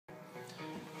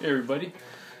Hey everybody,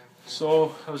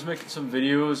 so I was making some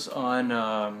videos on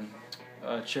a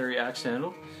Cherry axe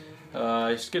handle.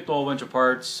 I skipped a whole bunch of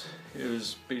parts. It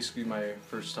was basically my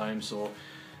first time, so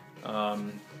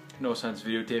no sense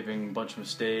videotaping a bunch of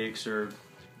mistakes or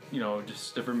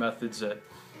just different methods that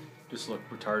just look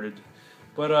retarded.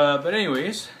 But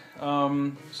anyways,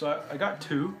 so I got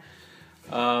two.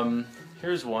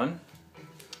 Here's one.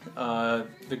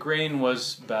 The grain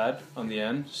was bad on the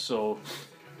end, so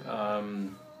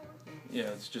yeah,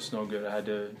 it's just no good. I had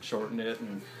to shorten it,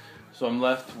 and so I'm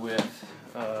left with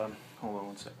hold on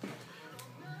one second.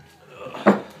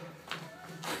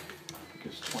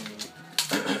 It's 28.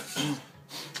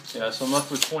 Yeah, so I'm left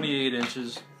with 28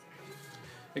 inches.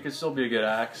 It could still be a good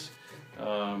axe,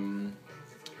 but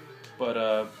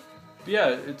yeah,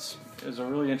 it's a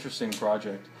really interesting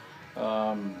project.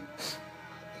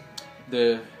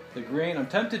 The grain, I'm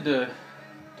tempted to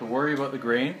worry about the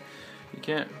grain. You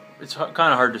can't. It's kind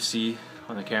of hard to see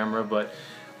on the camera, but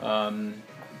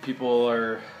people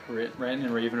are ranting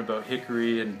and raving about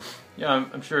hickory, and yeah,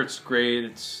 I'm sure it's great.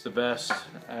 It's the best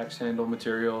axe handle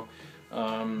material,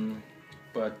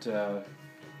 but I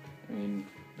mean,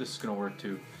 this is gonna work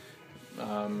too.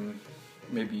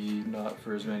 Maybe not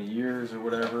for as many years or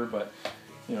whatever, but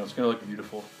it's gonna look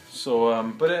beautiful. So,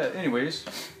 anyways,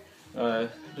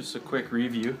 just a quick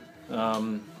review.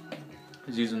 I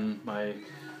was using my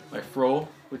froe,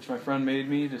 which my friend made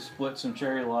me to split some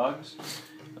cherry logs.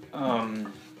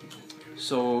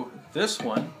 So this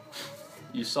one,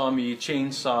 you saw me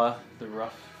chainsaw the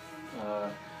rough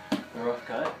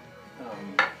cut.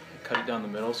 I cut it down the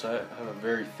middle, so I have a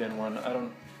very thin one. I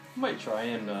might try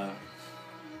and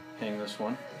hang this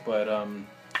one, but or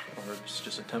it's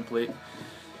just a template.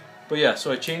 But yeah, so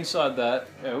I chainsawed that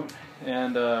out,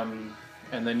 and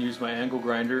then used my angle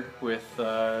grinder with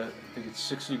I think it's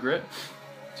 60 grit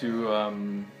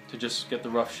to just get the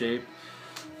rough shape,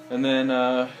 and then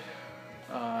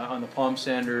on the palm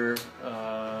sander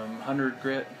 100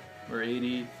 grit or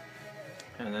 80,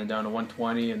 and then down to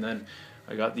 120, and then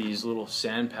I got these little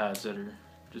sand pads that are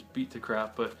just beat to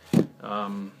crap, but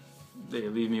they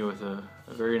leave me with a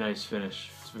very nice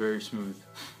finish. It's very smooth.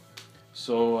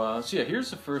 So yeah, here's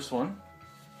the first one.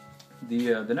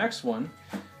 The next one,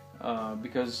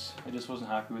 because I just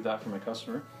wasn't happy with that for my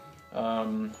customer.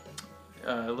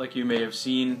 Like you may have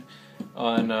seen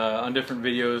on different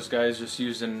videos, guys just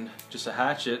using just a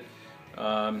hatchet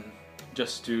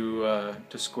just to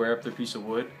square up their piece of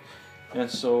wood, and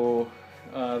so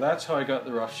that's how I got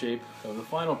the rough shape of the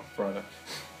final product.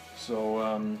 So,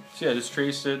 so yeah, just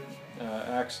traced it,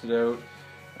 axed it out.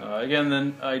 Again,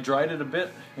 then I dried it a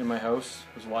bit in my house.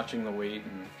 I was watching the weight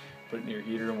and put it near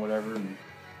heater and whatever, and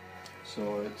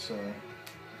so it's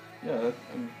yeah,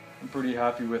 I'm pretty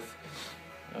happy with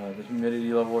the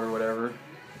humidity level or whatever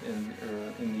in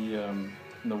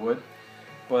the wood.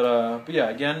 But yeah,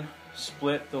 again,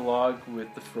 split the log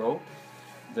with the froe.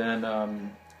 Then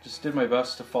just did my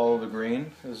best to follow the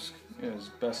grain as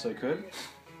best I could.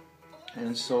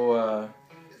 And so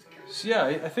yeah,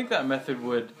 I think that method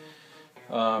would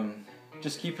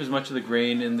just keep as much of the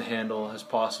grain in the handle as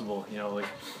possible. Like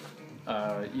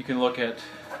you can look at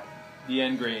the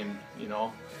end grain,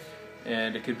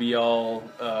 and it could be all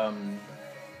the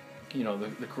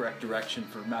correct direction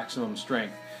for maximum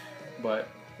strength. But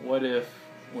what if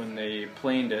when they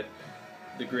planed it,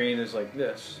 the grain is like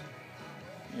this?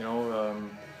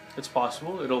 It's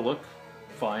possible. It'll look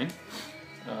fine.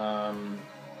 I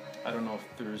don't know if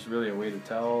there's really a way to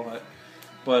tell,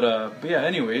 but yeah.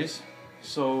 Anyways,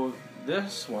 so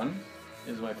this one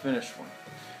is my finished one.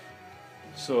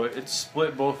 So it's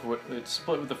split it's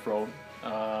split with the froe,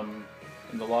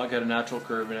 and the log had a natural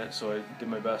curve in it, so I did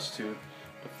my best to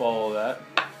follow that.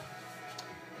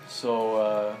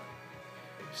 So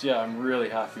yeah, I'm really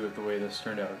happy with the way this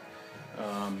turned out.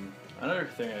 Another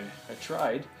thing I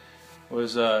tried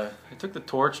was I took the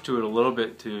torch to it a little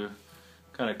bit to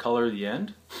kind of color the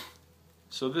end.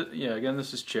 So yeah, again,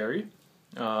 this is cherry.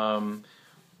 But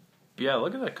yeah,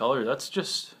 look at that color. That's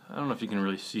just, I don't know if you can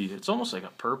really see. It's almost like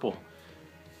a purple.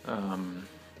 But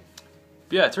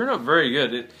yeah, it turned out very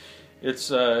good. It's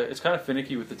kind of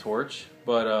finicky with the torch,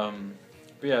 but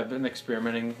yeah, I've been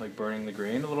experimenting, like burning the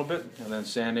grain a little bit and then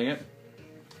sanding it.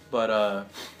 But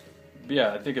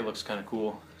yeah, I think it looks kind of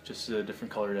cool. Just a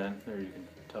different colored end. There, you can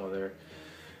tell there.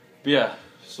 But yeah,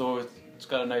 so it's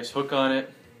got a nice hook on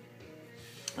it.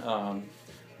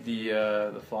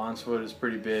 The flaunce wood is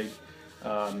pretty big.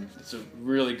 It's a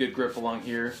really good grip along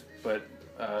here, but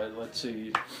let's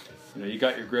say you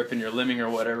got your grip and you're limbing or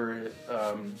whatever.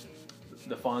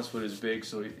 The flaunce wood is big,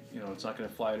 so it's not going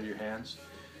to fly out of your hands.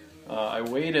 I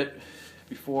weighed it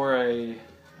before I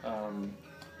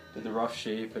did the rough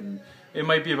shape, and it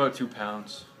might be about 2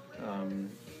 pounds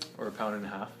or 1.5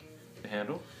 pounds to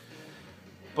handle.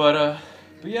 But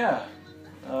yeah,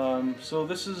 so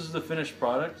this is the finished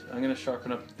product. I'm gonna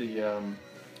sharpen up the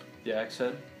axe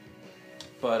head,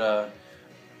 but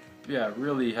yeah,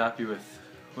 really happy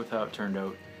with how it turned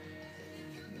out.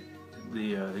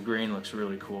 The grain looks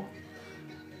really cool.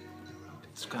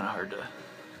 It's kind of hard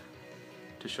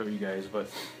to show you guys, but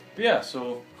yeah.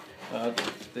 So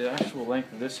the actual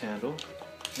length of this handle,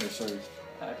 or sorry,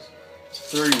 axe, it's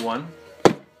 31,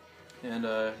 and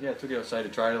yeah, I took it outside to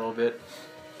try it a little bit.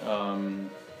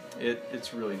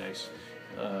 It's really nice.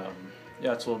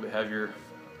 Yeah, it's a little bit heavier.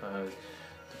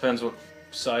 Depends what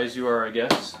size you are, I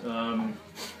guess.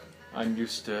 I'm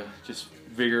used to just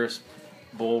vigorous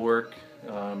bull work,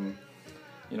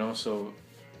 you know, so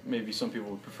maybe some people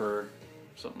would prefer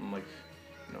something like,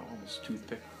 you know, almost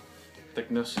toothpick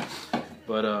thickness.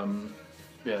 But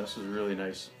yeah, this is really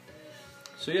nice.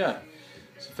 So yeah,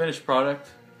 it's a finished product.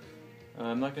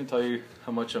 I'm not going to tell you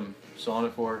how much I'm selling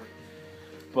it for,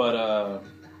 but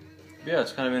yeah,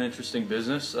 it's kind of an interesting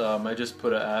business. I just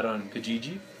put an ad on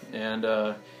Kijiji, and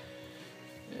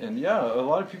yeah, a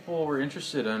lot of people were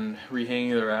interested in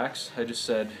rehanging their axe. I just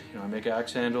said, you know, I make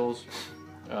axe handles.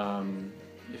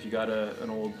 If you got an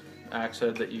old axe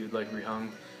head that you'd like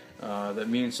rehung, that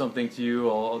means something to you,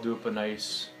 I'll do up a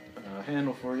nice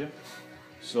handle for you.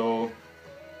 So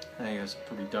I think that's a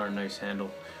pretty darn nice handle.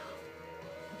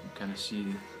 You can kind of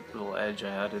see the little edge I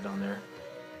added on there.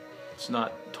 It's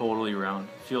not totally round.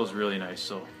 It feels really nice.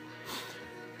 So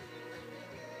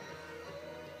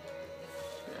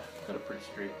yeah, got it pretty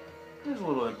straight. There's a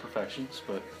little imperfections,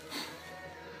 but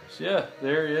so yeah,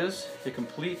 there it is, a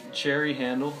complete cherry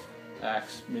handle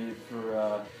axe made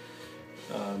for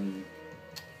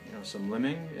you know, some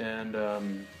limbing and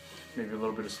maybe a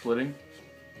little bit of splitting.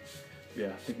 Yeah,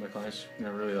 I think my clients are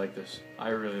gonna really like this. I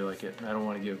really like it, and I don't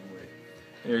want to give it away.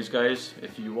 Anyways, guys,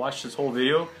 if you watched this whole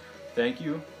video, thank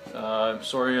you. I'm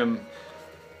sorry I'm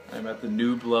at the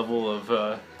noob level of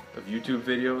YouTube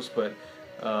videos, but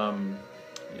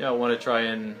yeah, I want to try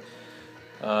and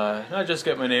not just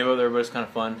get my name out there, but it's kind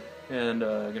of fun, and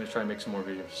I'm gonna try and make some more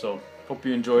videos. So hope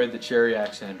you enjoyed the cherry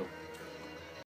axe handle.